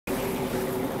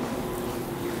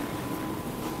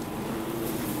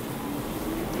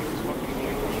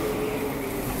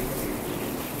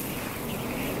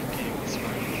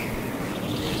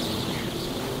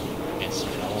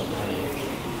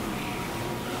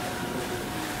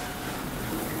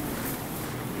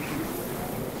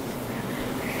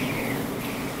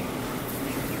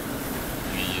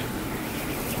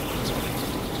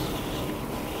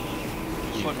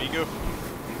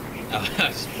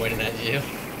pointing at you.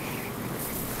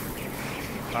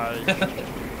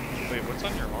 Wait, what's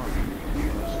on your arm?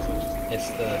 It's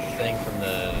the thing from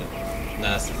the...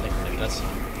 Nah, it's the thing from the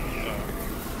cutscene.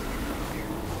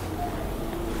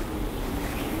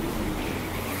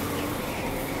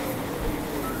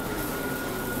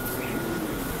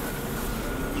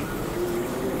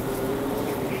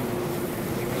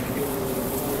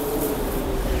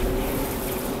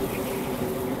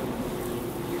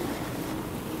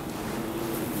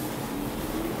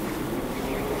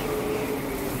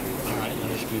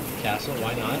 Castle,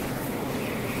 why not?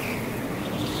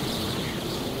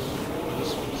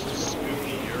 This one's just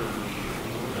spookier.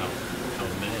 No. Oh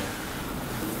man.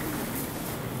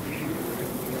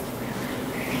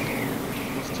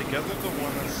 Was Together the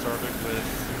one that started with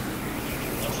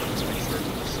us at the research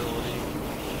facility?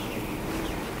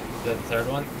 The third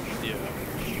one? Yeah.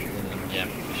 Yeah,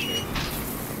 for sure.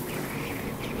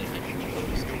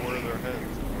 Let's go where their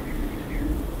heads.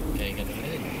 Okay, get the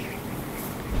head.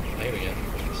 Oh, here we go.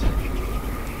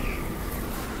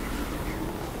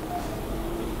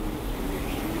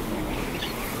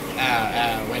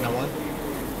 Wait, no one?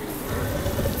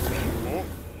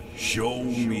 Show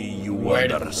me you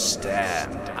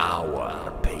understand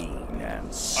our pain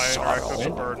and sorrow. I interacted with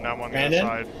the bird, now I'm on the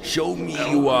outside. Show me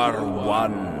you are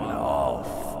one of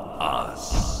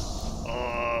us.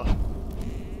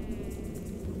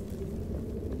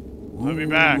 Let me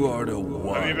back. Who are the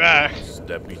Let me back.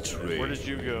 That betrayed? Where did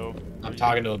you go? I'm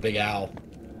talking to a big owl.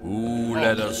 Who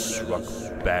let us struck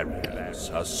barriers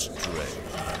astray?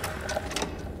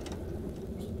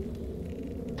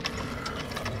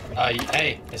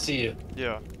 Hey, I see you.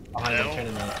 Yeah. Behind me,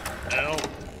 turning that. Help.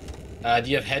 Do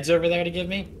you have heads over there to give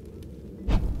me?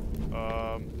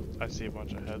 I see a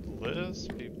bunch of headless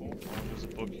people. Oh, there's a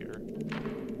book here.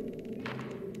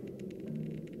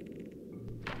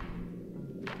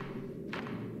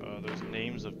 There's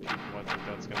names of people. I think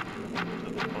that's gonna be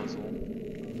to the puzzle.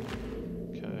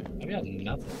 Okay. I've got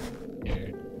nothing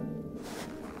here.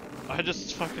 I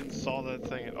just fucking saw that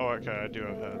thing. Oh, okay, I do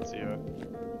have heads, yeah.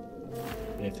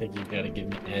 I think you've got to give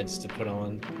me heads to put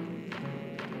on.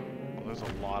 Well, there's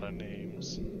a lot of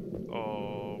names.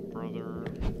 Oh, brother.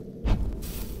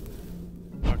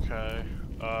 Okay.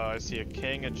 I see a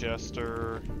king, a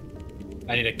jester.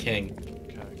 I need a king.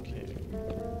 Okay, king.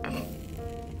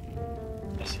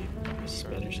 I see a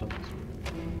spin or something.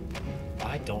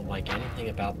 I don't like anything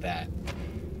about that.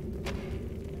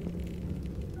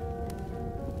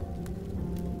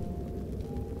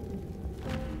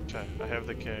 Okay, I have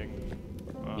the king.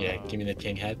 Yeah, give me the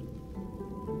king head.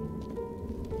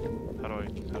 How do I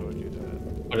do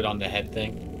that? Put it on the head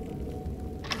thing.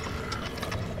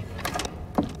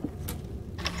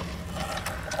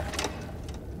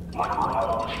 Did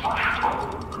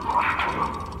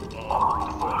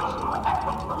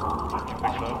you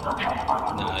pick it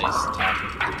up? Nice,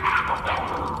 tapping.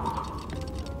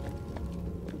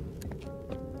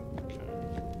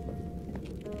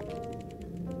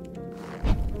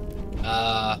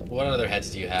 What other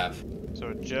heads do you have? So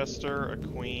a jester, a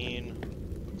queen,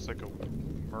 looks like a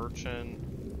merchant,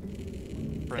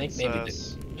 princess. I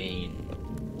think maybe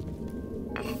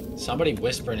the queen. Somebody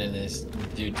whispering in this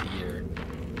dude's ear.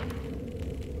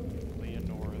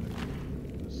 Leonora.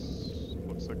 This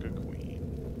looks like a queen.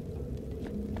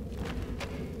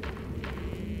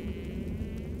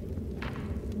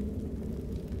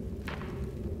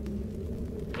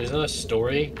 There's no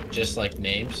story, just like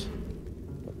names.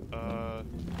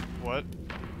 What?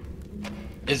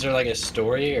 Is there like a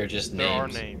story or just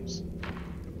names? There are names.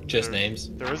 Just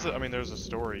names? There is. I mean, there's a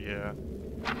story. Yeah.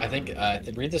 I think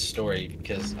read the story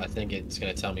because I think it's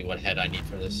gonna tell me what head I need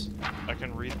for this. I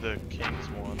can read the king's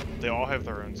one. They all have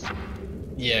their own story.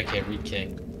 Yeah. Okay. Read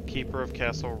king. Keeper of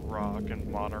Castle Rock and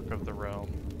monarch of the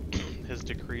realm. His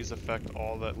decrees affect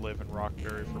all that live in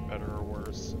Rockberry for better or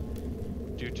worse.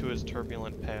 Due to his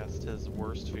turbulent past, his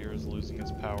worst fear is losing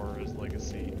his power or his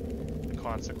legacy. The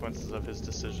consequences of his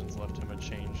decisions left him a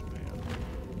changed man.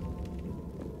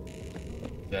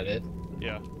 Is that it?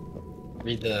 Yeah.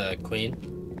 Read the queen.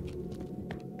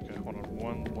 Okay, hold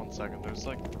on one second. There's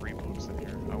like 3 books in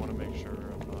here. I want to make sure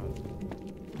I'm not...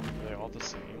 Are they all the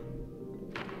same?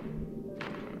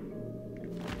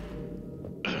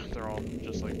 Okay. They're all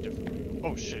just like different.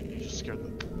 Oh shit, you just scared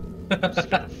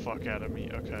the fuck out of me.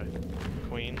 Okay.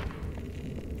 Queen.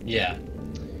 Yeah.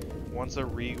 Once a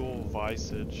regal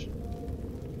visage,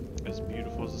 as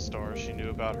beautiful as a star, she knew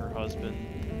about her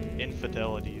husband's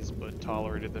infidelities, but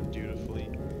tolerated them dutifully.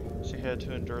 She had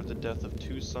to endure the death of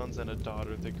 2 sons and a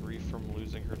daughter. The grief from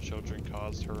losing her children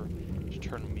caused her to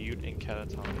turn mute and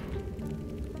catatonic.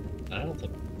 I don't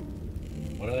think.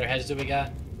 What other heads do we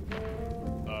got?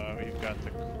 got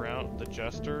the crown, the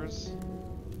jesters.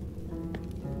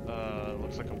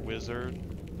 Looks like a wizard.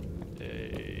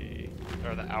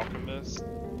 Or the alchemist.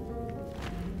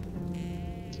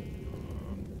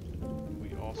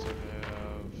 We also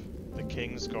have the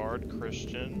King's Guard,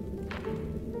 Christian,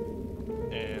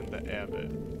 and the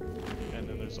abbot. And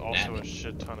then there's also a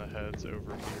shit ton of heads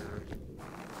over here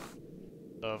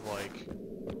of like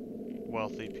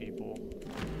wealthy people.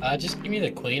 Just give me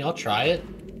the queen. I'll try it.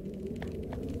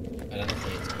 I don't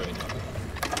think it's good.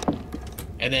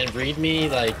 And then read me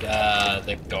like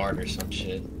the guard or some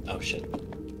shit. Oh shit.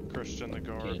 Christian the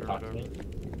guard or Talk to whatever. me?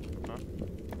 Huh?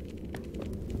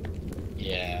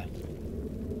 Yeah.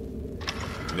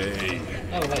 Nay,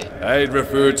 Oh wait. I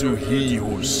refer to he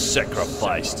who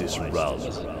sacrificed his realm,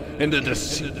 and the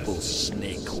deceitful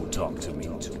snake who talked him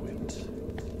into it.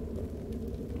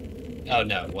 Oh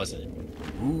no, it wasn't.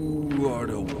 Who are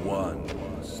the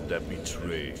ones that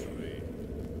betrayed?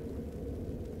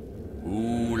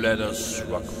 Who led us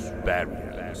rock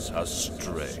barriers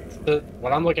astray?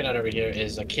 What I'm looking at over here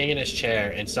is a king in his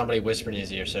chair and somebody whispered in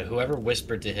his ear. So whoever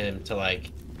whispered to him to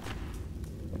like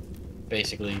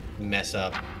basically mess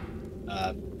up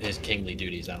his kingly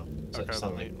duties out. So Okay,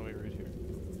 something let me read here.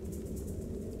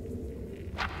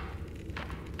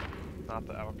 Not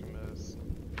the alchemist,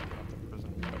 not the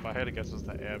prison. If I had to guess, it's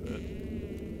the abbot.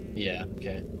 Yeah,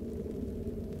 okay.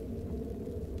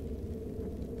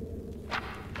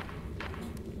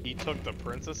 He took the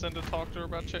princess in to talk to her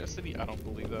about chastity? I don't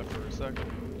believe that for a second.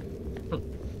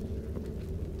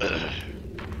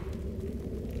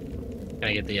 Can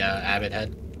I get the abbot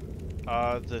head?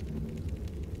 The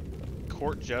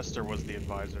court jester was the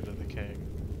advisor to the king.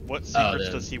 What secrets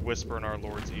does he whisper in our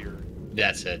Lord's ear?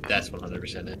 That's it. That's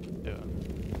 100% it. Yeah.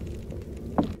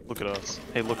 Look at us.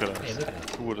 Hey, look at us. Hey, look at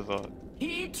us. Who would have thought?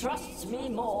 He trusts me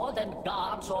more than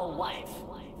guards or wife,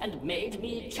 and made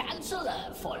me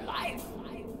chancellor for life.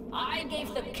 I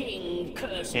gave the king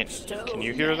cursed stone. Can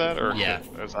you hear that? Or Yeah.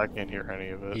 Because I can't hear any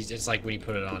of it. He's just like when you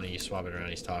put it on and you swap it around,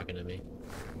 he's talking to me.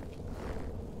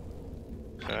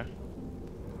 Okay.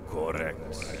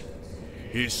 Correct.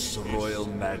 His Royal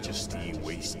Majesty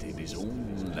wasted his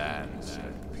own lands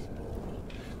and people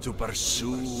to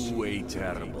pursue a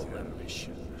terrible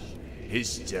ambition.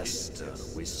 His jester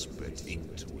whispered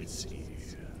into his ear.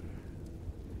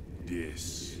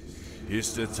 This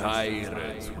is the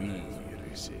tyrant we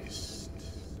resist.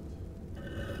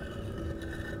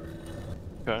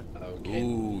 Okay.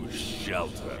 Who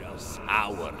shelters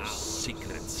our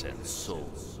secrets and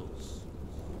souls?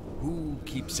 Who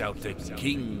keeps out the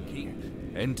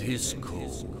king and his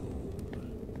court?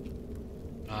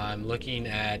 I'm looking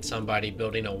at somebody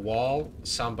building a wall,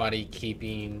 somebody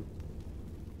keeping...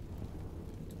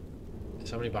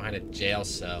 somebody behind a jail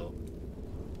cell.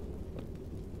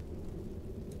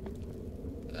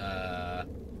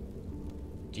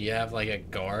 Do you have like a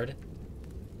guard?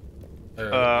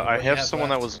 Or I what do you have someone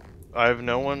left? that was. I have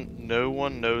no one. No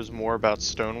one knows more about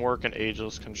stonework and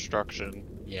ageless construction.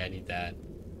 Yeah, I need that.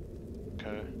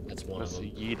 Okay. That's one That's of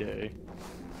them. Yide.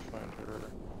 Find her.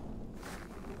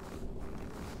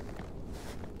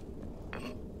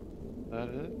 That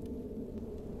it?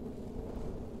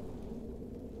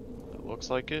 It looks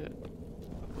like it.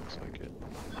 It looks like it.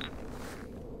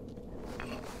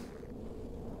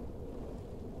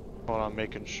 Hold on, I'm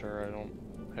making sure I don't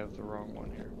have the wrong one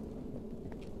here.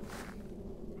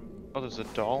 Oh, there's a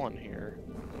doll in here.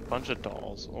 A bunch of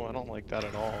dolls. Oh, I don't like that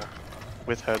at all.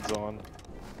 With heads on.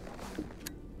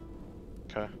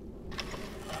 Okay.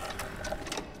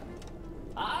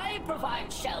 I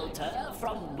provide shelter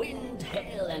from wind,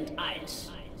 hail, and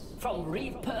ice. From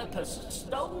repurposed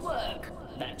stonework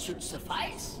that should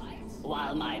suffice,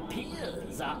 while my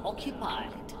peers are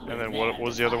occupied. And then what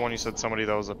was the other one? You said somebody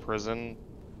that was a prison?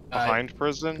 Behind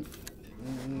prison?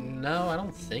 No, I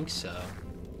don't think so.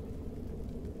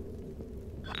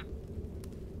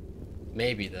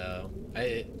 Maybe though.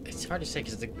 It's hard to say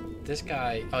because this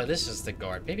guy. Oh, this is the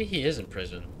guard. Maybe he is in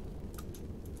prison.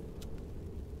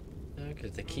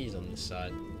 Because the key's on this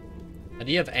side.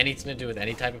 Do you have anything to do with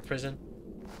any type of prison?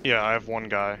 Yeah, I have one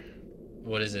guy.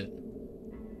 What is it?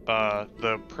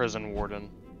 The prison warden.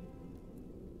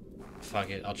 Fuck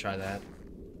it, I'll try that.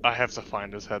 I have to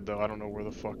find his head though. I don't know where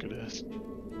the fuck it is.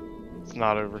 It's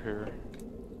not over here.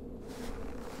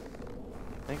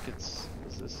 I think it's.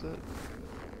 Is this it?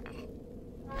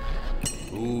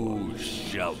 Who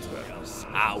shelters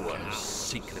our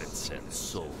secrets and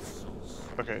souls?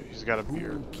 Okay, he's got a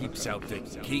beard. Who keeps out the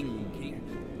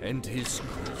king and his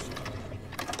court?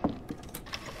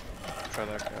 Try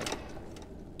that guy.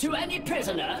 To any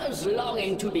prisoners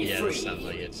longing to be Yeah, free, that sounds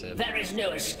like it's it. there is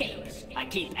no escape. I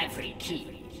keep every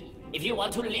key. If you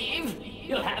want to leave,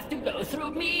 you'll have to go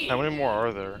through me. How many more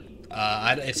are there?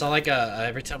 It's not like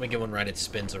every time we get one right, it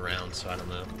spins around, so I don't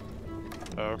know.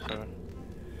 Oh, okay.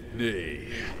 Nay,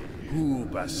 who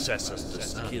possesses the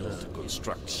skill to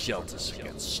construct shelters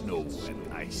against snow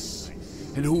and ice?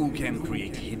 And who can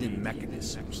create hidden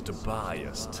mechanisms to buy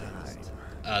us time?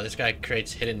 This guy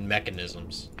creates hidden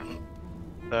mechanisms.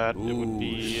 That it would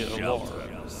be a Lord.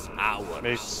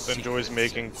 Enjoys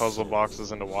making puzzle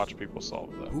boxes and to watch people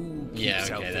solve them. Yeah,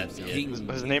 okay, that's it.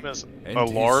 His name is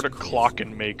Allard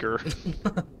Clockenmaker.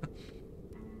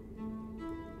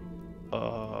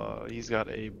 He's got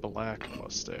a black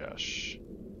mustache.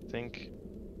 I think.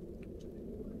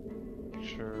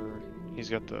 Sure, he's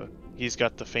got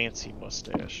the fancy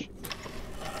mustache.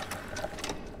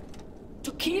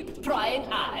 To keep prying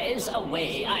eyes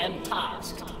away, I am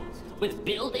tasked with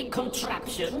building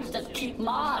contraptions that keep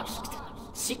masked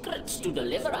secrets to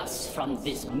deliver us from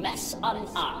this mess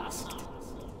unasked.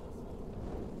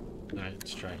 Alright,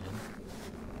 let's try him.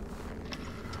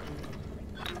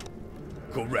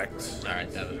 Correct.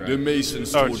 Alright, that was right. The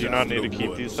masons. Oh, do you not need to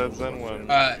keep these heads then? When...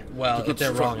 well, if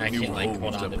they're wrong, I can't like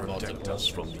hold on to protect us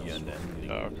from the enemy.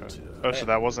 Oh, okay. Oh, so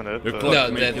that wasn't it? The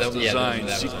clockmakers design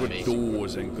secret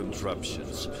doors and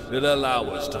contraptions that allow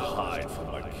us to hide from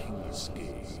our king's gaze.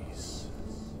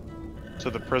 So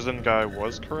the prison guy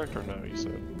was correct, or no? You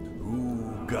said.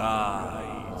 Who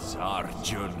guides our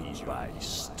journey by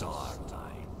starlight?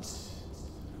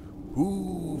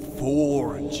 Who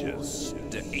forges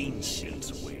the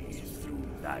ancient way through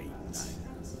night?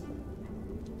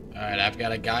 Alright, I've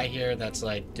got a guy here that's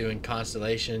like doing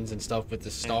constellations and stuff with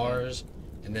the stars,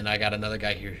 and then I got another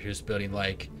guy here who's building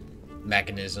like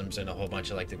mechanisms and a whole bunch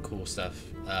of like the cool stuff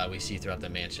we see throughout the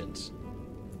mansions.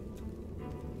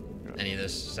 Any of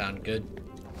this sound good?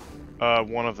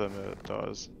 One of them it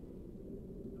does.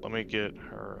 Let me get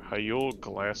her. Hayul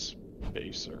Glass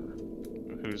Baser.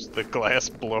 Who's the glass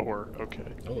blower?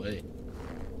 Okay. Oh, hey.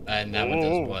 And that one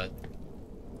does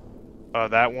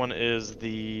what? That one is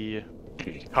the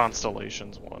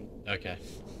constellations one. Okay.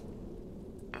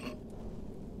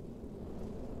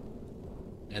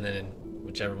 And then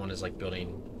whichever one is like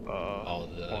building all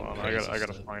of the. Hold on, I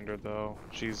gotta find her though.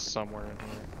 She's somewhere in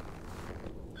here.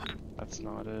 That's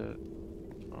not it.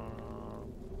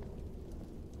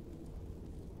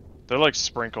 They're like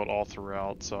sprinkled all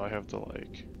throughout, so I have to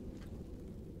like.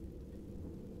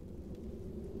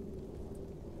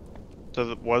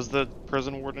 So was the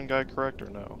prison warden guy correct or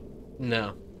no?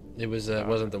 No, it was it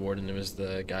wasn't the warden. It was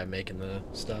the guy making the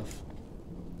stuff.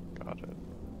 Got it.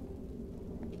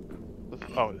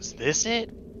 Oh, is this it?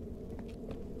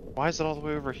 Why is it all the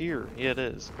way over here? Yeah, it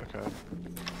is. Okay.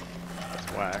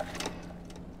 That's whack.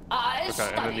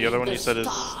 Okay, and then the other one you said is.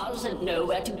 And know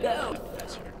where to go.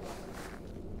 That's her.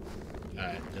 All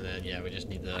right, and then yeah, we just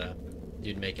need the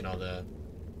dude making all the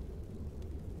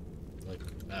like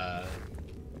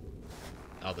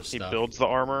all the stuff. He builds the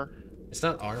armor? It's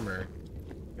not armor,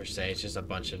 per se. It's just a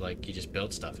bunch of, like, he just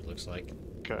builds stuff, it looks like.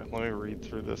 Okay, let me read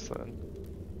through this then.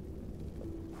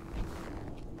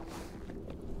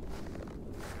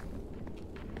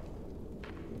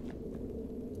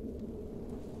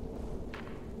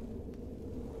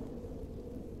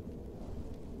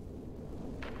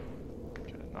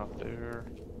 Okay, not there.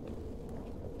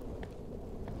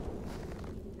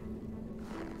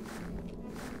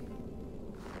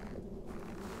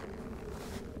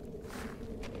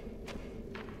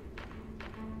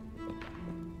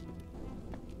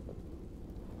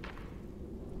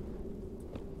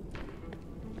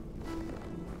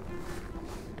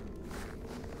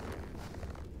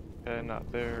 Okay,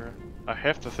 not there. I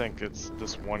have to think it's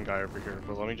this one guy over here,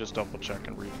 but let me just double check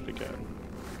and read it again.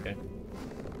 Okay.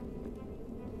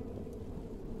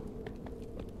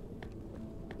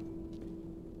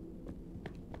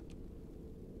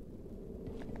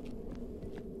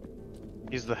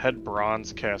 He's the head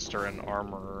bronze caster and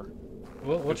armorer.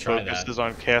 We'll try that. Focuses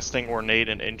on casting ornate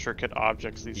and intricate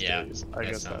objects these days. I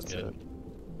guess that's good. it.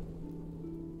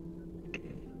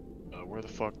 Where the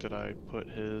fuck did I put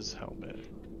his helmet?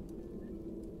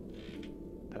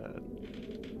 Head.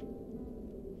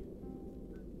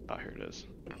 Ah, here it is.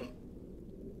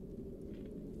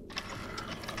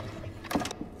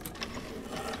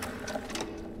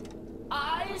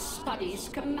 I study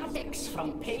schematics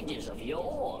from pages of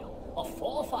yore, of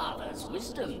forefathers'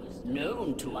 wisdom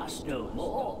known to us no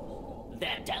more.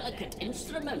 Their delicate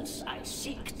instruments I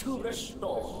seek to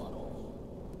restore.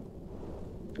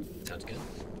 Sounds good.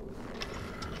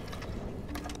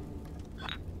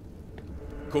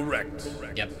 Correct.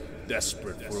 Yep.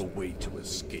 Desperate for a way to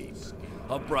escape,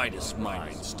 our brightest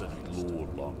minds studied lore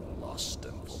long lost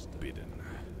and forbidden.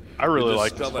 I really You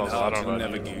like this discovered puzzle. I how don't to know.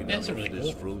 navigate Yeah, it's out really of this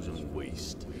cool. frozen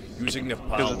waste using the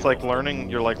power. Because it's like of the learning.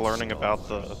 You're like learning moon about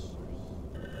stars.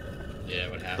 Yeah,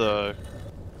 what happened? the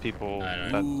people I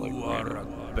don't that know. like Who ran are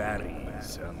it.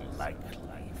 Barry's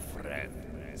unlikely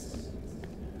friends?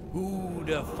 Who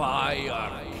defy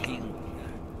our king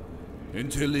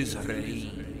until his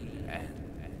reign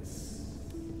ends?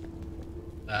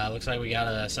 Looks like we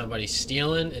got somebody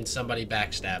stealing and somebody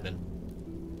backstabbing.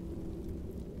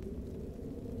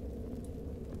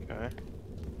 Okay.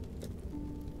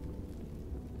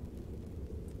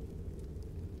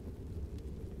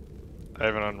 I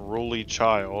have an unruly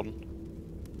child.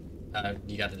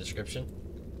 You got the description?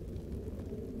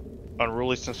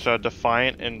 Unruly since child,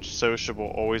 defiant and sociable,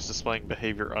 always displaying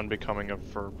behavior unbecoming of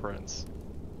fur prince.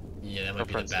 Yeah, that might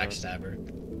be the princess. backstabber.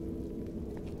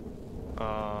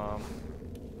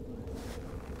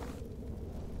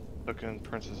 Looking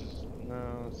princesses.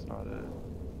 No, that's not it.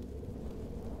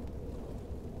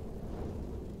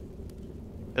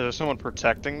 Is there someone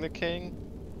protecting the king?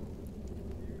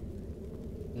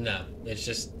 No, it's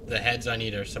just the heads I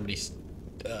need are somebody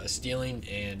stealing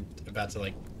and about to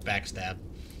like backstab.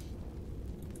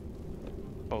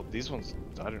 Oh, these ones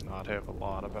I do not have a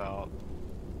lot about.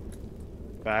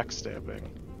 Backstabbing.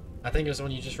 I think it was the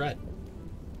one you just read.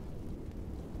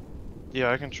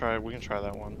 Yeah, I can try. We can try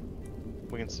that one.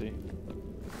 We can see.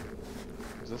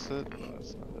 Is this it? No,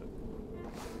 that's not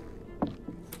it.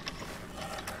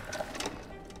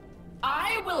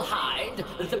 I will hide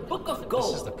the Book of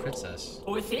Gold This is the princess.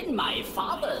 within my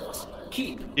father's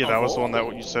keep. Yeah, that of was the one that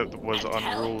old, you said was and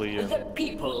help unruly. And the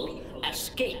people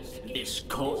escape this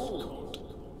cold.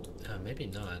 Maybe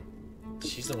not.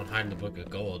 She's the one hiding the book of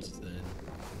gold, and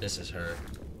this is her.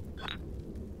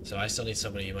 So I still need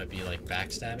somebody who might be like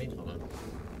backstabbing. Hold on.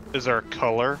 is there a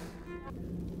color?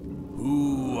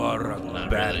 Who are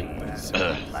Not really. Barry's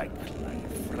unlikely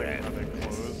Are friends? they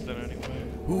clothed in any way?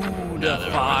 Who they're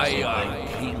defy not. our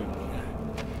king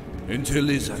until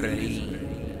his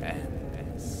reign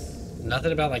ends?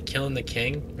 Nothing about like killing the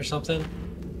king or something?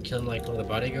 Killing like one of the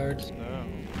bodyguards? No.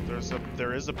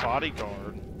 There is a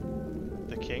bodyguard.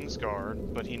 The king's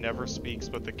guard, but he never speaks,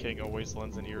 but the king always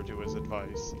lends an ear to his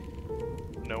advice.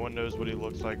 No one knows what he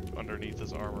looks like underneath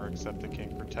his armor except the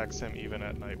king protects him even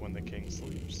at night when the king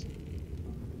sleeps.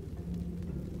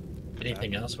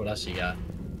 Anything else? What else you got?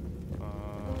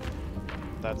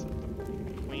 That's it.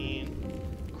 The queen.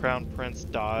 Crown prince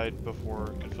died before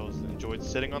Confused enjoyed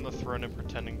sitting on the throne and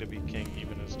pretending to be king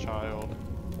even as child.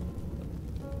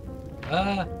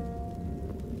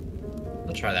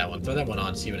 I'll try that one. Throw that one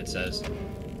on, see what it says. Okay.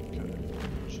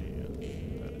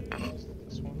 That is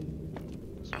this one.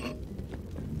 This one.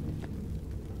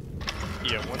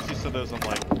 Yeah, once you said those, I'm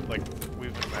like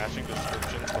we've been matching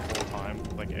descriptions the whole time,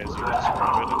 like as you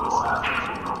describe it in this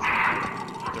description,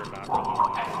 they're not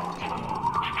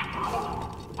really.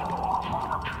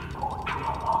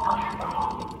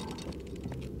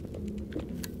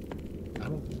 I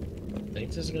don't think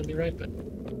this is gonna be right, but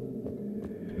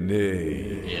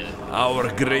Nay, yeah.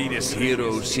 our greatest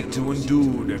heroes seek to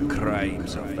undo the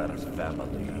crimes of their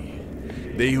family.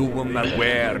 They who will not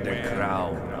wear the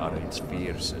crown are its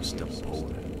fiercest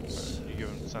opponents. You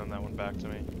send that one back to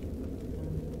me.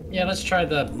 Yeah, let's try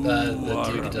the Who dude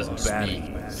are that doesn't speak.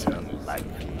 Barry's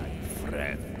unlikely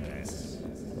friends?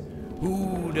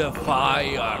 Who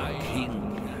defy our king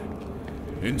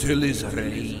until his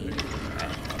reign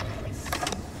ends?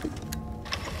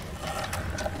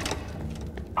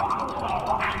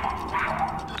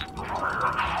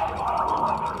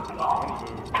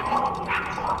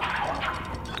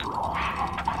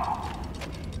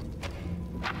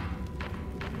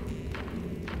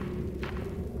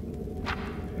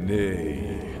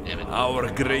 Nay, Damn it. our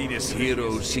greatest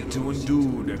heroes seek to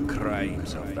undo the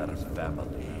crimes of their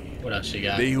family. What else you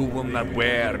got? They who will not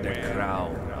wear the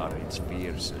crown are its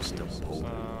fiercest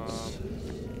opponents.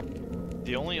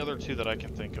 The only other two that I can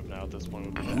think of now at this point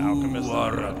would be the Who alchemist.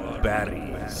 are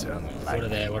Barry's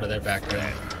What are their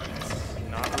background?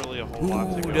 Not really a whole lot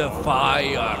to Who go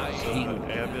defy our So king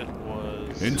the abbot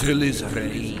was until his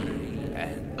reign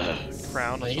ends.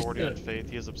 crown, Well, he's authority, good. and faith.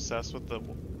 He is obsessed with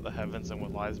the heavens and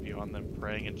what lies beyond them,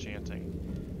 praying and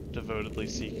chanting, devotedly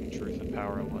seeking truth and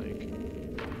power alike.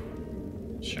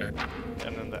 Sure.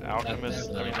 And then the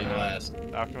alchemist, that'll be the last.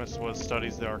 alchemist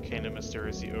studies the arcane and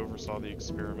mysterious. He oversaw the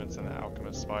experiments in the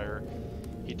alchemist's fire.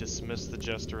 He dismissed the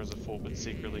jester as a fool, but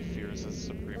secretly fears his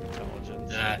supreme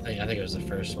intelligence. Nah, I think it was the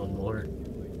first one more.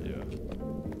 Yeah.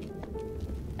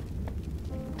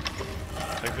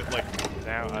 Like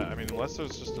now, I mean, unless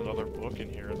there's just another book in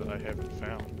here that I haven't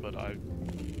found, but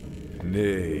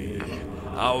Nay,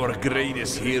 our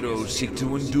greatest heroes seek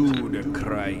to undo the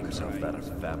crimes of their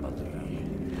family.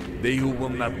 They who will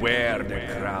not wear the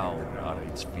crown are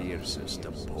its fiercest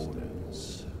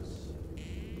opponents.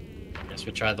 Guess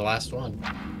we tried the last one.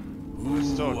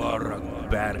 Who are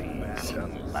buried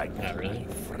like Not really.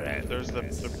 friends. There's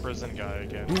the prison guy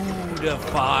again. Who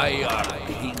defy our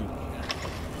king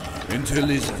until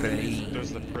his reign.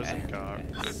 There's the prison guard,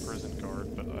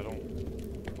 but I don't.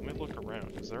 Let me look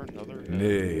around. Is there another?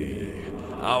 Nay,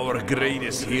 our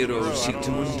greatest heroes seek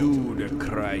to undo the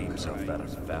crimes of their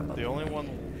family. The only one.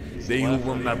 They who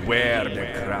will not wear the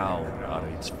crown are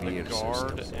its The fiercest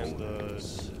guard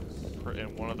opponents.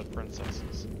 and one of the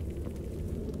princesses.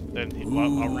 And I'll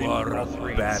Who read all are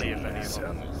three and see if any buried of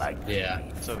them. like Yeah.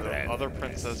 So the friends. other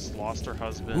princess lost her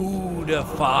husband. Who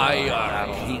defy our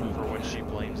Battle king for which she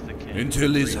blames the king.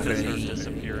 until his Prisoners reign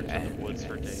disappear into the woods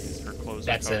for days. Her clothes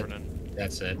That's are it. covered in.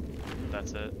 That's it.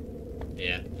 That's it.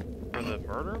 Yeah. For the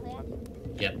murder one?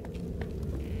 Yep.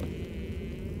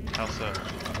 How so?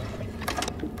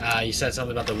 You said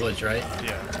something about the woods, right?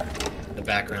 Yeah. The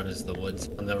background is the woods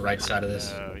on the right side of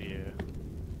this. Oh yeah.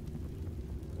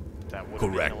 That would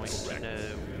Correct. be annoying. No.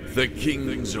 the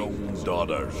king's own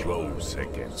daughter rose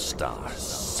against our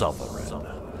sovereign,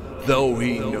 though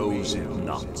he knows it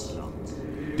not.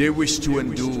 They wish to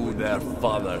undo their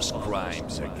father's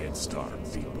crimes against our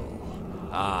people.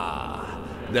 Ah,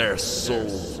 their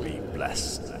souls be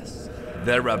blessed.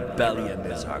 Their rebellion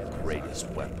is our greatest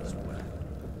weapon.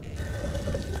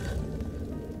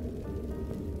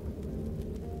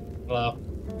 Hello.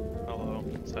 Hello.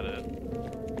 Is that it?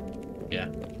 Yeah.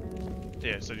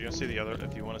 Yeah. So do you want to see the other?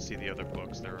 If you want to see the other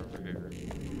books, they're over here.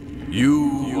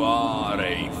 You are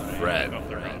a friend. Oh,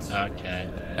 they're not. Okay.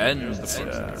 There's the books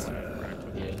that Enter. interact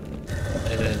with. Yeah.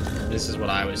 And then this is what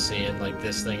I was seeing. Like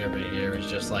this thing over here is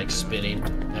just like spinning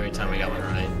every time we got one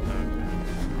right.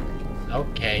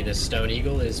 Okay, the stone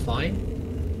eagle is flying.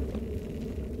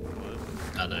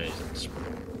 Oh no, he's in Wait,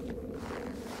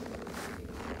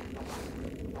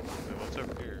 what's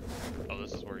over here? Oh,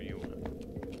 this is where you went.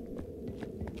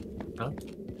 Huh?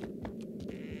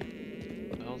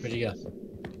 What the hell's Where'd you go?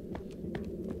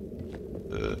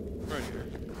 Right here.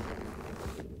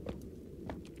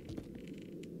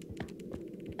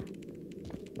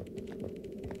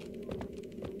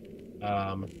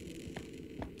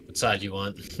 What side you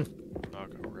want? I'll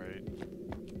go right.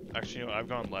 Actually, you know, I've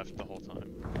gone left the whole time.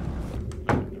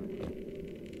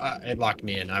 It locked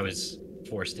me in. I was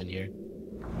forced in here.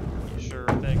 You sure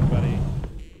thing, buddy.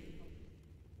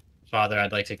 Father,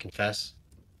 I'd like to confess.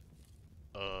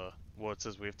 Well, it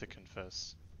says we have to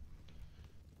confess.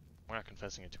 We're not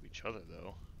confessing it to each other,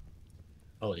 though.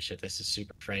 Holy shit, this is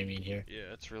super framey in here.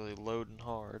 Yeah, it's really loading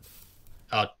hard.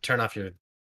 Oh, turn off your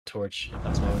torch. If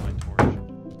that's all. My torch.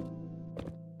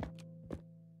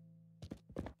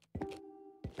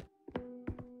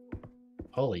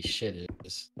 Holy shit, it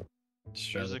is.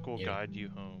 Music will Yeah. guide you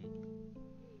home.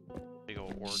 Big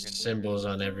old organ. Symbols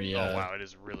on every. Oh wow, it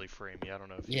is really framey. I don't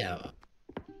know if you Yeah.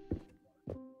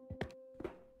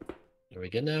 Are we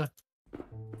good now?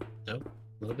 Nope. A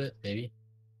little bit, maybe.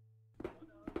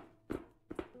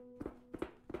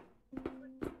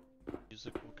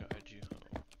 Music will guide you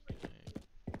home. Okay.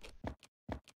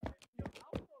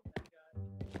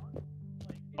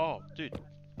 Oh, dude,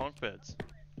 bunk beds.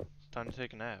 Time to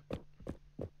take a nap.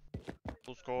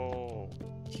 Let's go.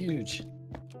 Huge.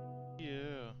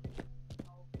 Yeah.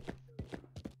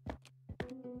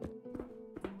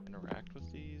 Interact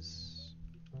with these.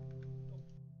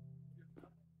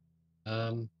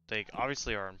 They They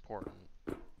obviously are important.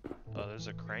 Oh, there's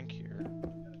a crank here.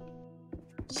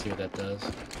 see what that does.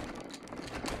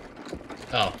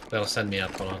 Oh, that'll send me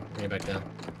up. Hold on. Bring it back down.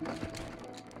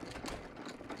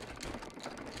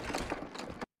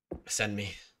 Send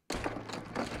me.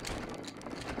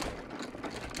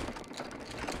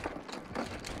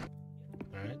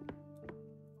 Alright.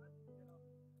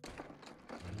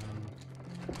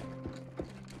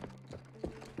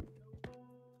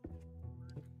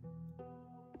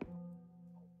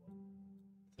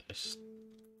 I just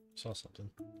saw something.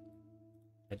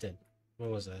 I did. What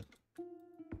was that?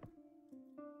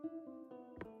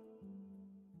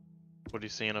 What are you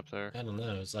seeing up there? I don't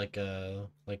know. It's like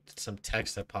some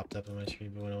text that popped up on my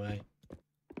screen but went away.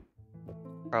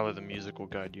 Probably the music will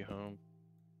guide you home.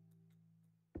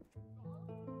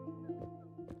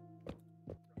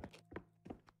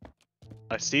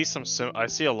 I see I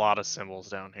see a lot of symbols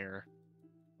down here.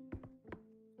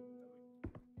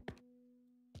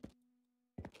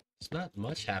 There's not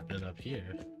much happening up here.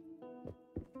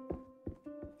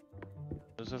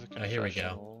 Those are the Oh, here we go.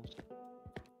 confessionals.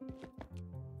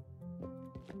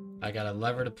 I got a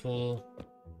lever to pull.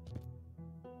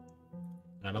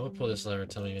 I'm gonna pull this lever.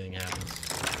 Tell me if anything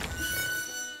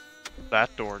happens.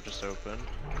 That door just opened.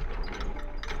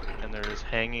 And there's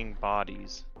hanging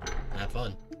bodies. Have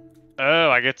fun.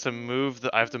 Oh, I get to move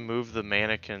I have to move the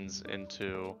mannequins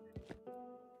into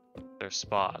their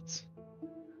spots.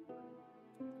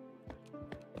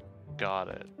 Got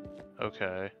it.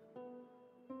 Okay.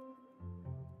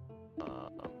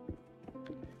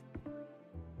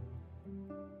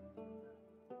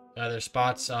 Their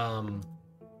spots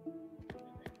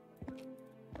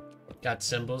got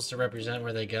symbols to represent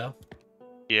where they go.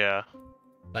 Yeah.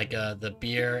 Like the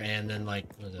beer and then like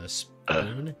a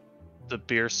spoon. The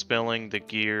beer spilling, the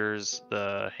gears,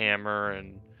 the hammer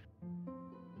and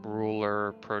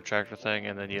ruler, protractor thing,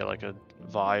 and then yeah, like a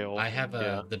vial. I have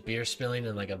the beer spilling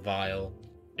and like a vial.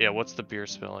 Yeah, what's the beer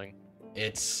spilling?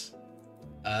 It's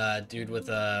dude with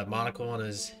a monocle on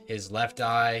his left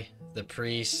eye, the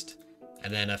priest,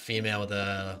 and then a female with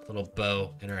a little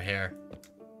bow in her hair.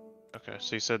 Okay,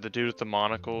 so you said the dude with the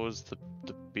monocle is the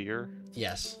beer?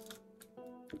 Yes.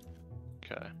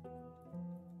 Okay.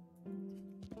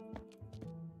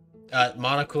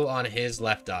 Monocle on his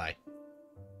left eye.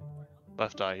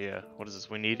 Left eye, yeah. What is this?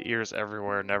 We need ears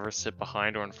everywhere. Never sit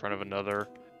behind or in front of another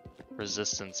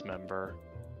resistance member.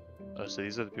 Oh, so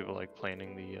these are the people like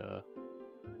planning the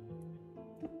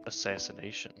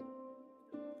assassination.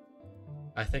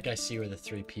 I think I see where the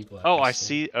three people are. Oh, I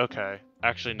see. Okay.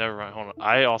 Actually, never mind. Hold on.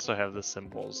 I also have the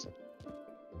symbols.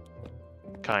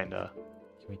 Kinda.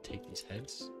 Can we take these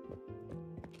heads?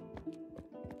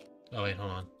 Oh wait,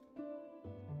 hold on.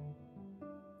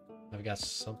 I've got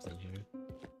something here.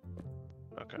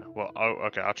 Okay. Well,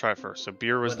 okay. I'll try first. So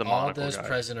beer was When the monocle all those guy.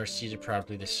 present are seated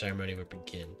properly, the ceremony would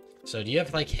begin. So do you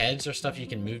have like heads or stuff you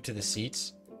can move to the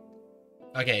seats?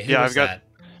 Okay, who was that?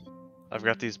 I've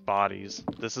got these bodies.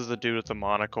 This is the dude with the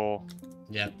monocle.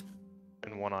 Yep.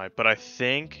 And one eye. But I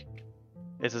think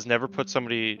it says never put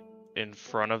somebody in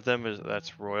front of them.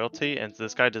 That's royalty. And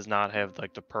this guy does not have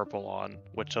like the purple on,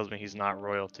 which tells me he's not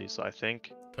royalty. So I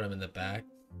think Put him in the back.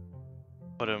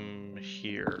 put him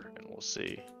here and we'll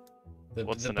see.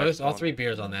 What's the next all one? three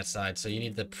beers on that side. So you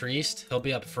need the priest. He'll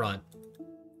be up front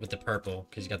with the purple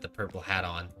because he's got the purple hat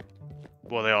on.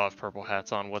 Well, they all have purple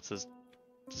hats on. What's his?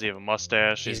 Does he have a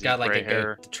mustache? He's Is got he like gray a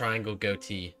hair? triangle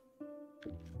goatee.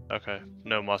 Okay,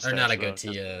 no mustache. Or not a though,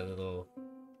 goatee, a little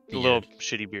a little beard.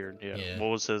 shitty beard. Yeah. Yeah. What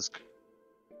was his?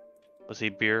 Was he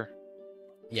beer?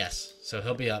 Yes. So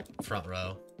he'll be up front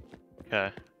row.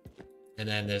 Okay. And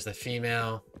then there's the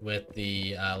female with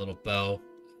the little bow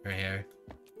in her hair.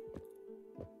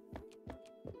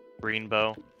 Green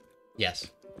bow.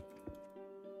 Yes.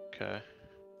 Okay.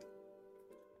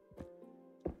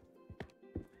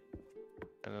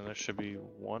 And then there should be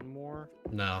one more.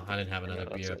 No, I didn't have another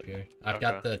that's beer it. up here. I've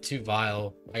got the two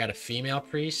vial. I got a female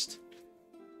priest.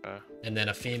 Okay. And then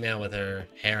a female with her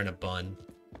hair in a bun.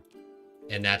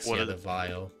 And that's the other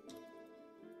vial.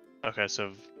 Okay,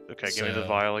 so give me the So,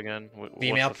 vial again.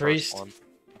 female What's the first priest? one?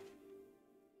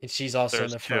 And she's also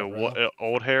There's in the two. front row.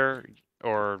 Old hair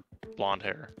or blonde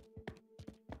hair?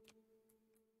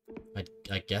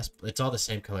 I guess it's all the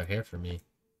same color hair for me.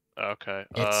 Okay.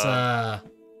 It's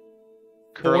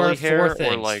curly hair four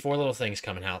things, or like four little things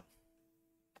coming out.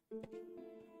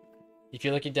 If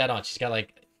you're looking dead on, she's got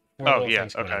like four Oh, little yeah,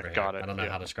 things coming out of okay, her got hair. it, I don't know yeah.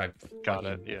 how to describe Got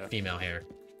it, fucking yeah. female hair.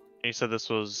 you said this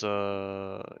was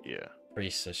yeah.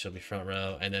 Priest, so she'll be front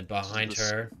row, and then behind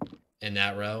this- her, in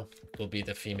that row, will be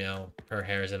the female. Her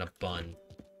hair is in a bun.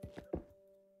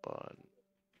 But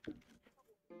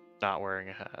not wearing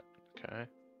a hat. Okay.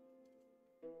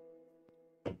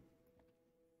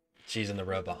 She's in the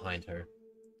row behind her.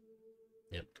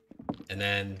 Yep. And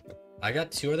then I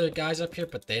got two other guys up here,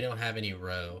 but they don't have any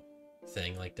row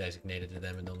thing like designated to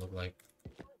them and don't look like.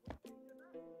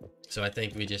 So I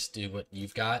think we just do what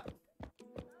you've got.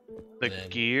 The And then-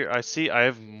 gear, I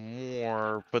have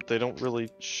more, but they don't really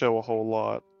show a whole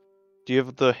lot. Do you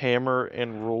have the hammer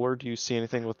and ruler? Do you see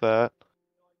anything with that?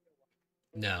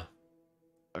 No.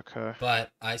 Okay.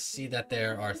 But I see that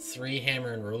there are 3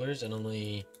 hammer and rulers and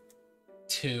only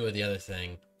 2 of the other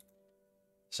thing.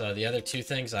 So the other 2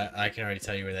 things, I can already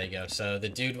tell you where they go. So the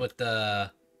dude with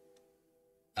the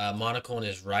monocle in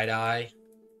his right eye.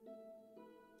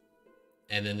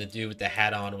 And then the dude with the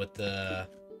hat on with the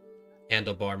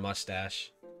handlebar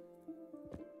mustache.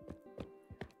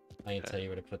 I can tell you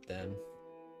where to put them.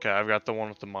 Okay, I've got the one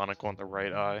with the monocle on the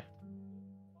right eye.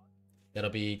 That'll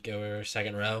be go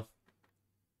second row.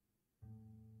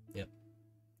 Yep.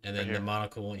 And then Right the here.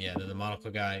 monocle, yeah, then the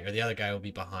monocle guy, or the other guy will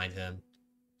be behind him.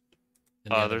 in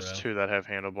the other There's row. 2 that have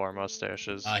handlebar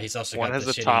mustaches. He's also One got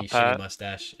has the a top shitty hat.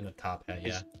 mustache and a top hat.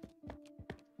 Yeah.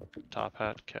 Top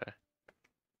hat, okay.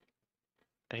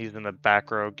 And he's in the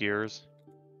back row gears.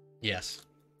 Yes.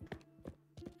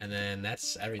 And then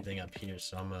that's everything up here.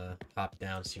 So I'm gonna hop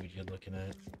down, see what you're looking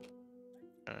at.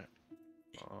 Alright.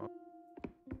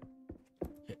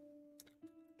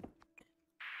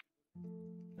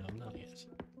 No, I'm not yet.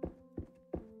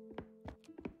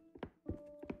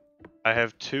 I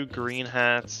have 2 green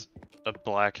hats, a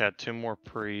black hat, 2 more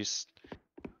priests,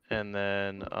 and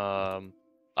then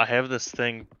I have this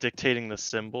thing dictating the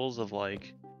symbols of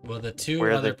like Well, the 2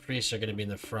 where other the priests are gonna be in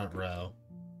the front row.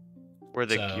 where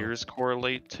the So- gears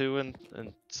correlate to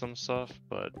and some stuff,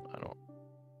 but I don't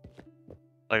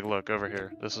like look over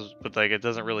here. This is but like it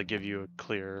doesn't really give you a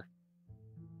clear.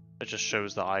 It just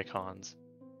shows the icons.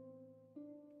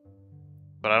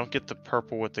 But I don't get the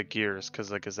purple with the gears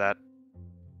because like is that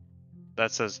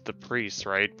says the priest,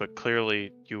 right? But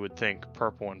clearly you would think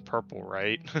purple and purple,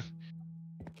 right?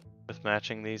 With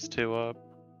matching these 2 up.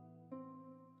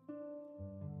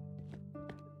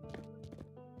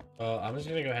 Well, I'm just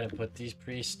gonna go ahead and put these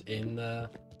priests in the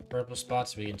purple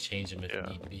spots so we can change them if Yeah.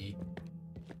 need be.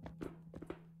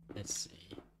 Let's see.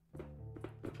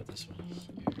 I'll put this one here.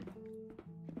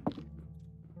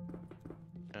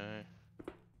 Okay.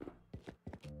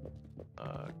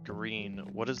 Green.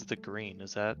 What is the green?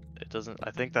 Is that it doesn't I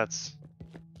think that's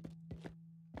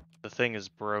the thing is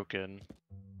broken.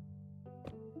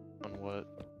 On what?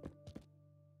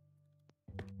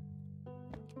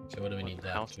 So what do we need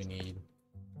House. left? We need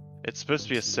It's supposed to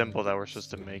be a symbol that we're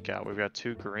supposed to make out. We've got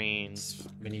 2 greens.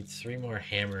 we need 3 more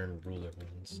hammer and ruler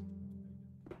ones.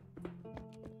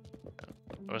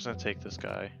 I'm just gonna take this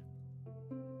guy.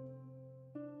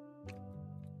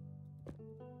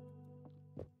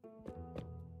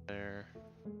 There.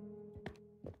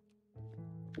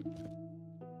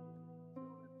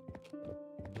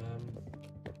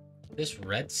 This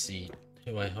red seat.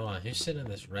 Wait, hold on. Who's sitting in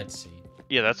this red seat?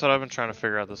 Yeah, that's what I've been trying to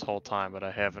figure out this whole time, but I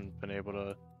haven't been able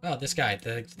to. Oh, this guy.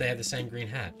 They have the same green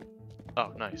hat.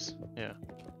 Oh, nice. Yeah.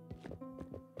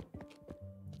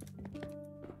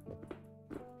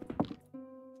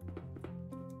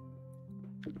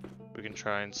 We can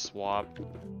try and swap.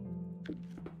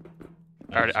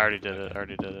 I already did it. I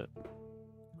already did it.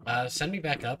 Send me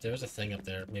back up. There was a thing up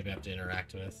there. Maybe I have to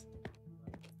interact with.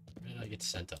 Where did I get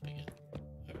sent up again?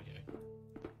 There we go.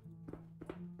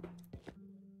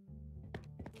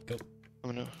 Go.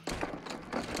 Oh no.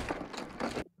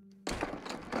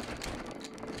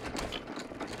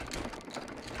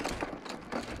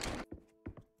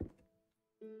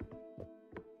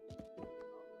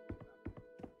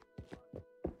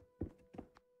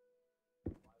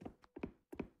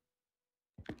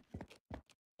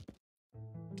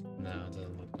 No, it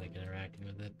doesn't look like interacting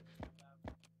with it.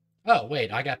 Oh,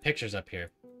 wait. I got pictures up here.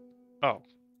 Oh.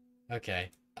 Okay.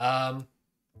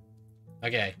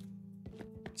 Okay.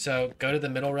 So, go to the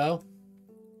middle row.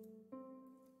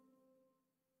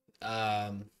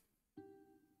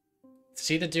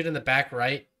 See the dude in the back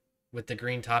right with the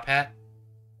green top hat?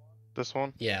 This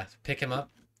one? Yeah, pick him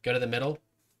up. Go to the middle.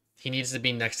 He needs to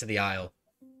be next to the aisle.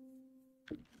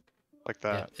 Like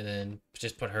Yeah, that. and then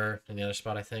just put her in the other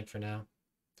spot, I think, for now.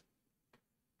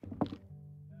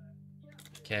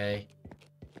 Okay.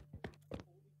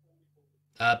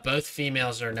 Both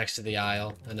females are next to the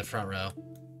aisle in the front row.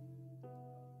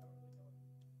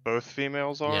 Both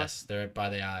females are? Yes, they're by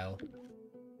the aisle.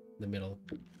 The middle.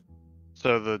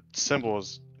 So the symbol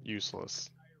is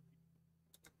useless.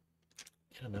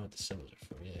 I don't know what the symbols are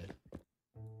for, yeah.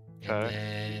 Okay.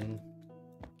 And then...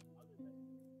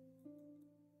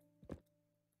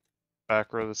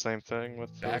 Back row the same thing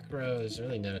with the... back row, there's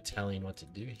really no telling what to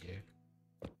do here.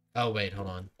 Oh, wait, hold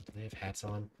on. Do they have hats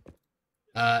on?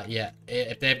 Yeah.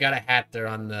 If they've got a hat, they're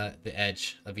on the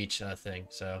edge of each thing,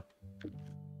 so...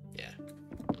 yeah.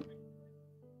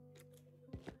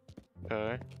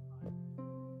 Okay.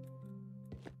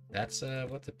 That's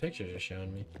what the pictures are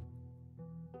showing me.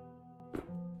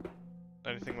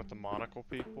 Anything with the monocle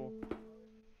people?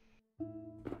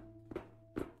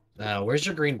 Where's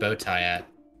your green bow tie at?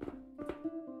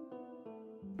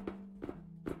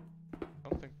 I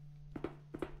don't think...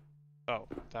 Oh,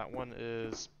 that one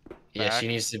is... Yeah, back. she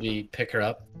needs to be... pick her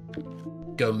up.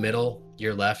 Go middle,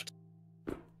 your left.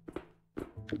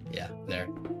 Yeah, there.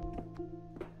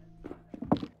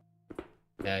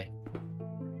 Okay.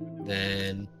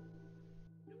 Then...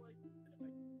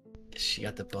 she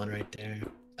got the bun right there.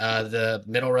 The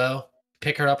middle row.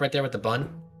 Pick her up right there with the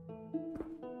bun.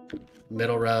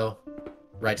 Middle row.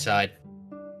 Right side.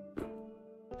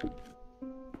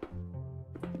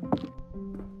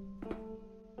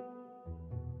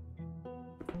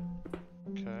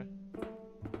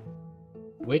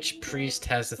 which priest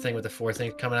has the thing with the 4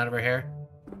 things coming out of her hair?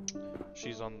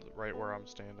 She's on right where I'm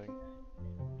standing.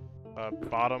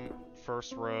 Bottom,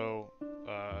 first row,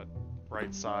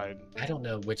 right side. I don't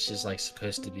know which is like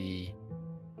supposed to be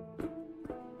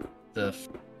the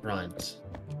front.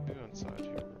 Go inside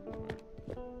here real quick.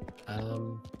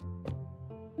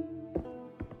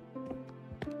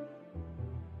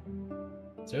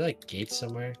 Is there like gates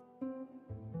somewhere?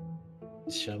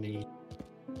 Show me.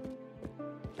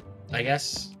 I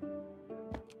guess.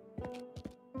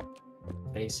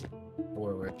 Face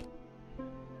forward.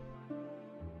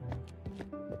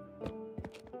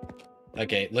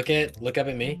 Okay, look up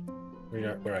at me.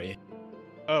 Where are you?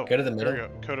 Oh, Go to the there middle. we go.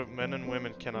 Code of men and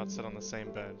women cannot sit on the same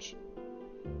bench.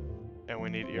 And we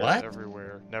need ears What?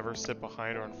 everywhere. Never sit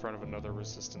behind or in front of another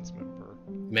resistance member.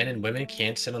 Men and women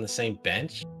can't sit on the same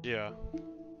bench? Yeah.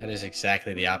 That is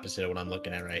exactly the opposite of what I'm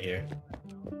looking at right here.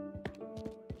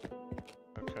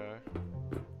 Okay.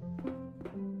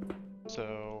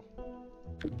 So...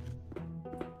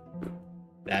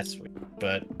 That's weird.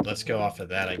 But let's go off of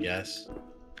that, I guess.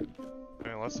 I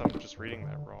mean, unless I'm just reading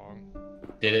that wrong.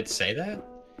 Did it say that?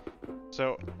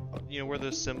 So, you know where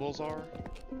those symbols are?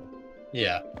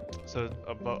 Yeah. So,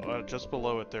 just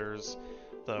below it, there's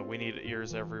the we need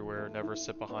ears everywhere, never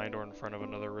sit behind or in front of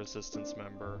another resistance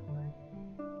member.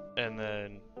 And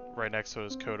then, right next to it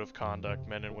is code of conduct,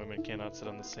 men and women cannot sit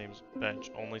on the same bench,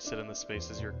 only sit in the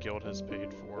spaces your guild has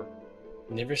paid for.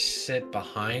 Never sit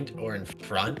behind or in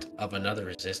front of another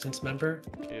resistance member?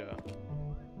 Yeah.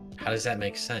 How does that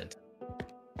make sense?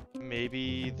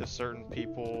 Maybe the certain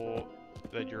people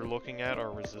that you're looking at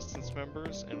are resistance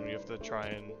members, and we have to try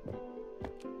and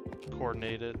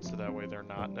coordinate it so that way they're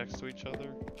not next to each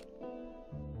other.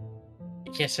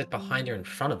 You can't sit behind or in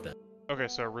front of them. Okay,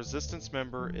 so a resistance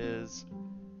member is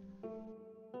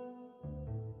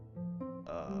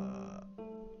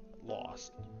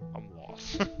lost. I'm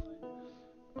lost.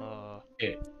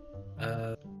 Here.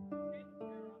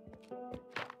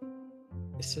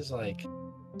 This is like,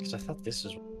 because I thought this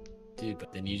was, dude,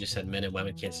 but then you just said men and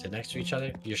women can't sit next to each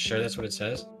other. You're sure that's what it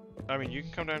says? I mean, you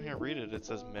can come down here and read it. It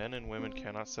says men and women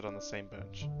cannot sit on the same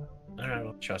bench. All right,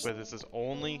 well, trust. But this is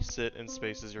only sit in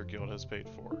spaces your guild has paid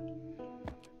for.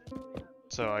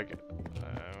 So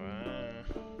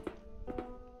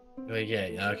Well,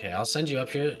 yeah, okay. I'll send you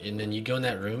up here, and then you go in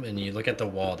that room and you look at the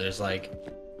wall. There's like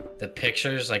the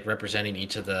pictures, like representing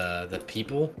each of the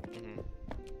people,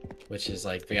 which is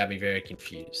like they got me very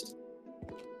confused.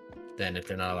 Then if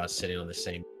they're not allowed sitting on the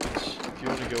same bench. if you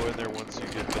want to go in there once you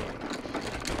get done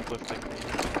lifting.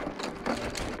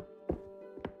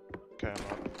 Okay, I'm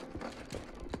up.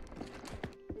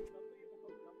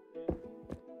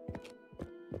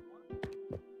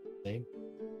 Same.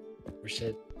 Or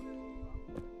sit.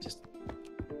 Just.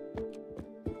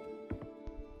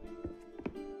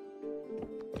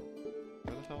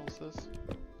 Where the hell is this?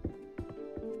 In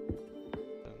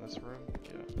this room?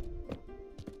 Yeah.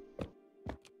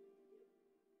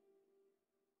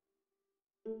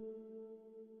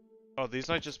 Oh, these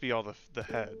might just be all the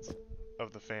heads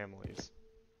of the families.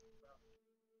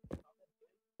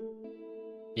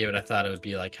 Yeah, but I thought it would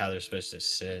be like how they're supposed to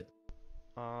sit.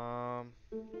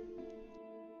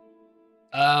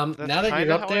 That's Now that you're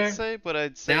kinda up how there, I'd say, but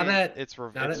I'd say now that it's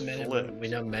men and women, flipped. we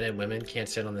know men and women can't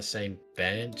sit on the same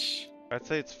bench. I'd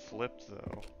say it's flipped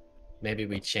though. Maybe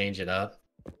we change it up.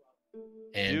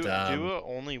 And Do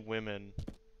only women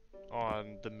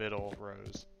on the middle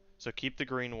rows. So keep the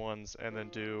green ones and then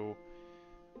do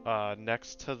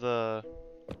next to the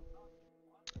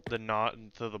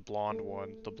blonde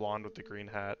one, the blonde with the green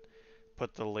hat,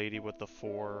 put the lady with the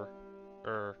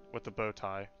with the bow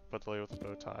tie. Put the lady with the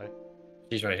bow tie.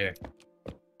 she's right here.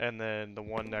 And then the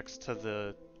one next to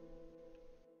the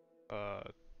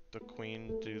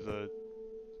queen, do the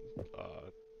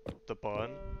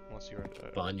bun, unless you're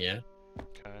Fun, yeah.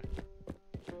 okay.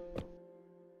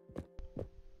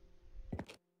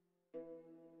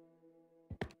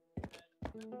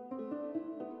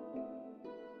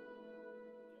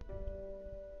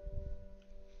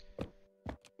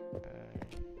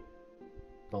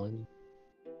 Bun.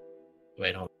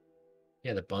 Wait, hold on.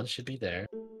 Yeah, the bun should be there.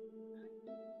 I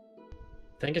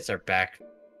think it's our back.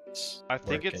 I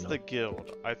think it's the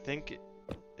guild. I think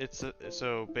it's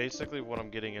so basically what I'm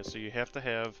getting is, so you have to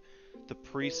have the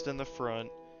priest in the front,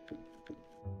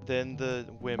 then the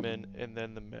women, and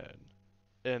then the men.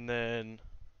 And then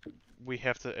we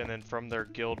have to, and then from their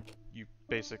guild, you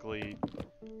basically,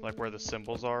 like where the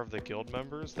symbols are of the guild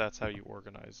members, that's how you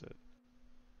organize it.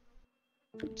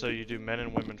 So you do men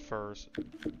and women first,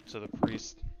 so the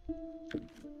priest.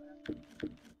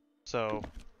 So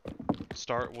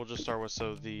we'll just start with,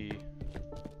 so the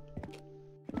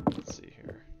Let's see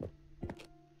here.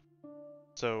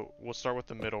 So we'll start with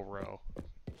the middle row.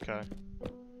 Okay.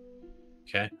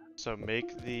 Okay. So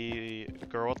make the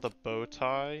girl with the bow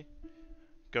tie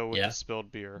go with Yeah. the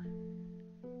spilled beer.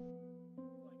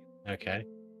 Okay.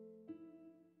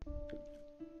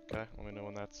 Okay, let me know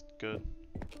when that's good.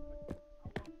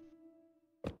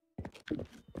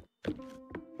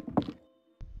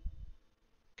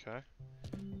 Okay.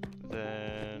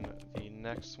 Then the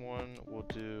next one we'll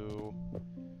do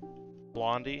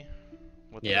Blondie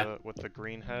with the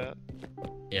green hat.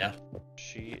 Yeah.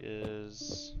 She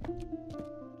is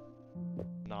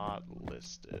not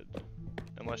listed.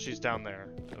 Unless she's down there.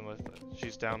 Unless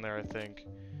she's down there, I think.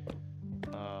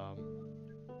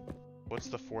 What's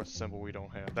the fourth symbol we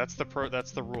don't have? That's the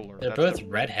ruler. They're That's both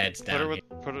redheads down put her here.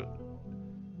 with, put it.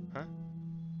 Huh? The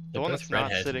They're one both that's not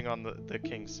redheads. sitting on the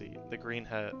king seat. The green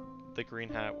hat. The green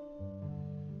hat.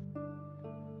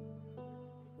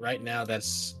 Right now,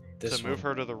 that's this So move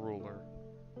one. her to the ruler.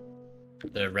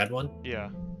 The red one? Yeah.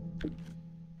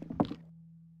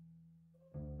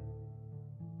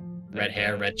 Red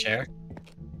hair, red chair?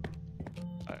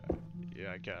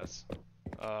 Yeah, I guess.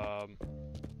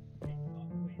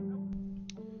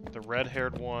 The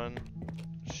red-haired one,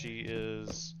 she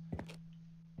is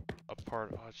a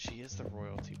part. Oh, she is the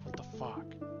royalty. What the fuck?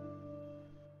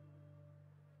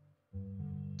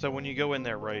 So when you go in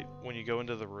there, right? When you go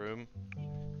into the room,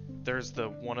 there's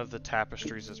one of the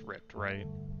tapestries is ripped, right?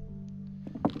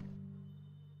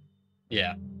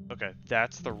 Yeah. Okay,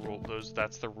 that's the rule.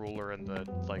 That's the ruler and the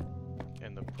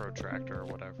and the protractor or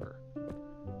whatever.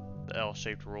 The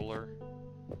L-shaped ruler.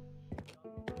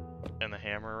 And the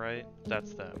hammer, right?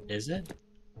 That's them. Is it?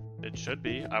 It should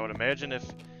be. I would imagine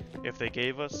if they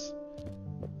gave us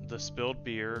the spilled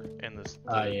beer and the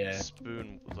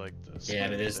spoon, like the spoon yeah,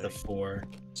 and it is thing. the 4.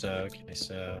 So okay,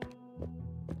 so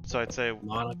I'd say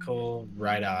monocle,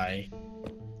 right eye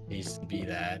needs to be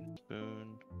that.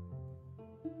 spoon.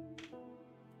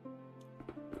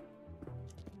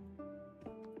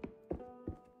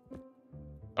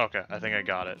 Okay, I think I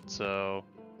got it. So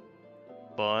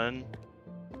bun.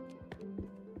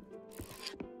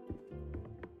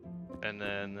 And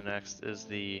then the next is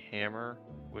the hammer,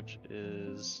 which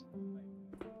is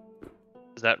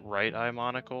that right eye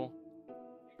monocle?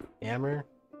 Hammer?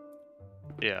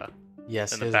 Yeah.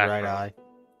 Yes, In the his back right row. eye.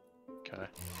 Okay.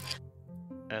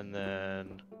 And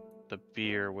then the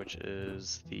beer, which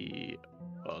is the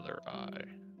other eye.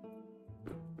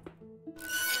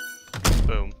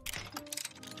 Boom.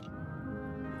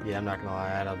 Yeah, I'm not gonna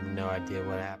lie, I have no idea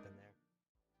what happened.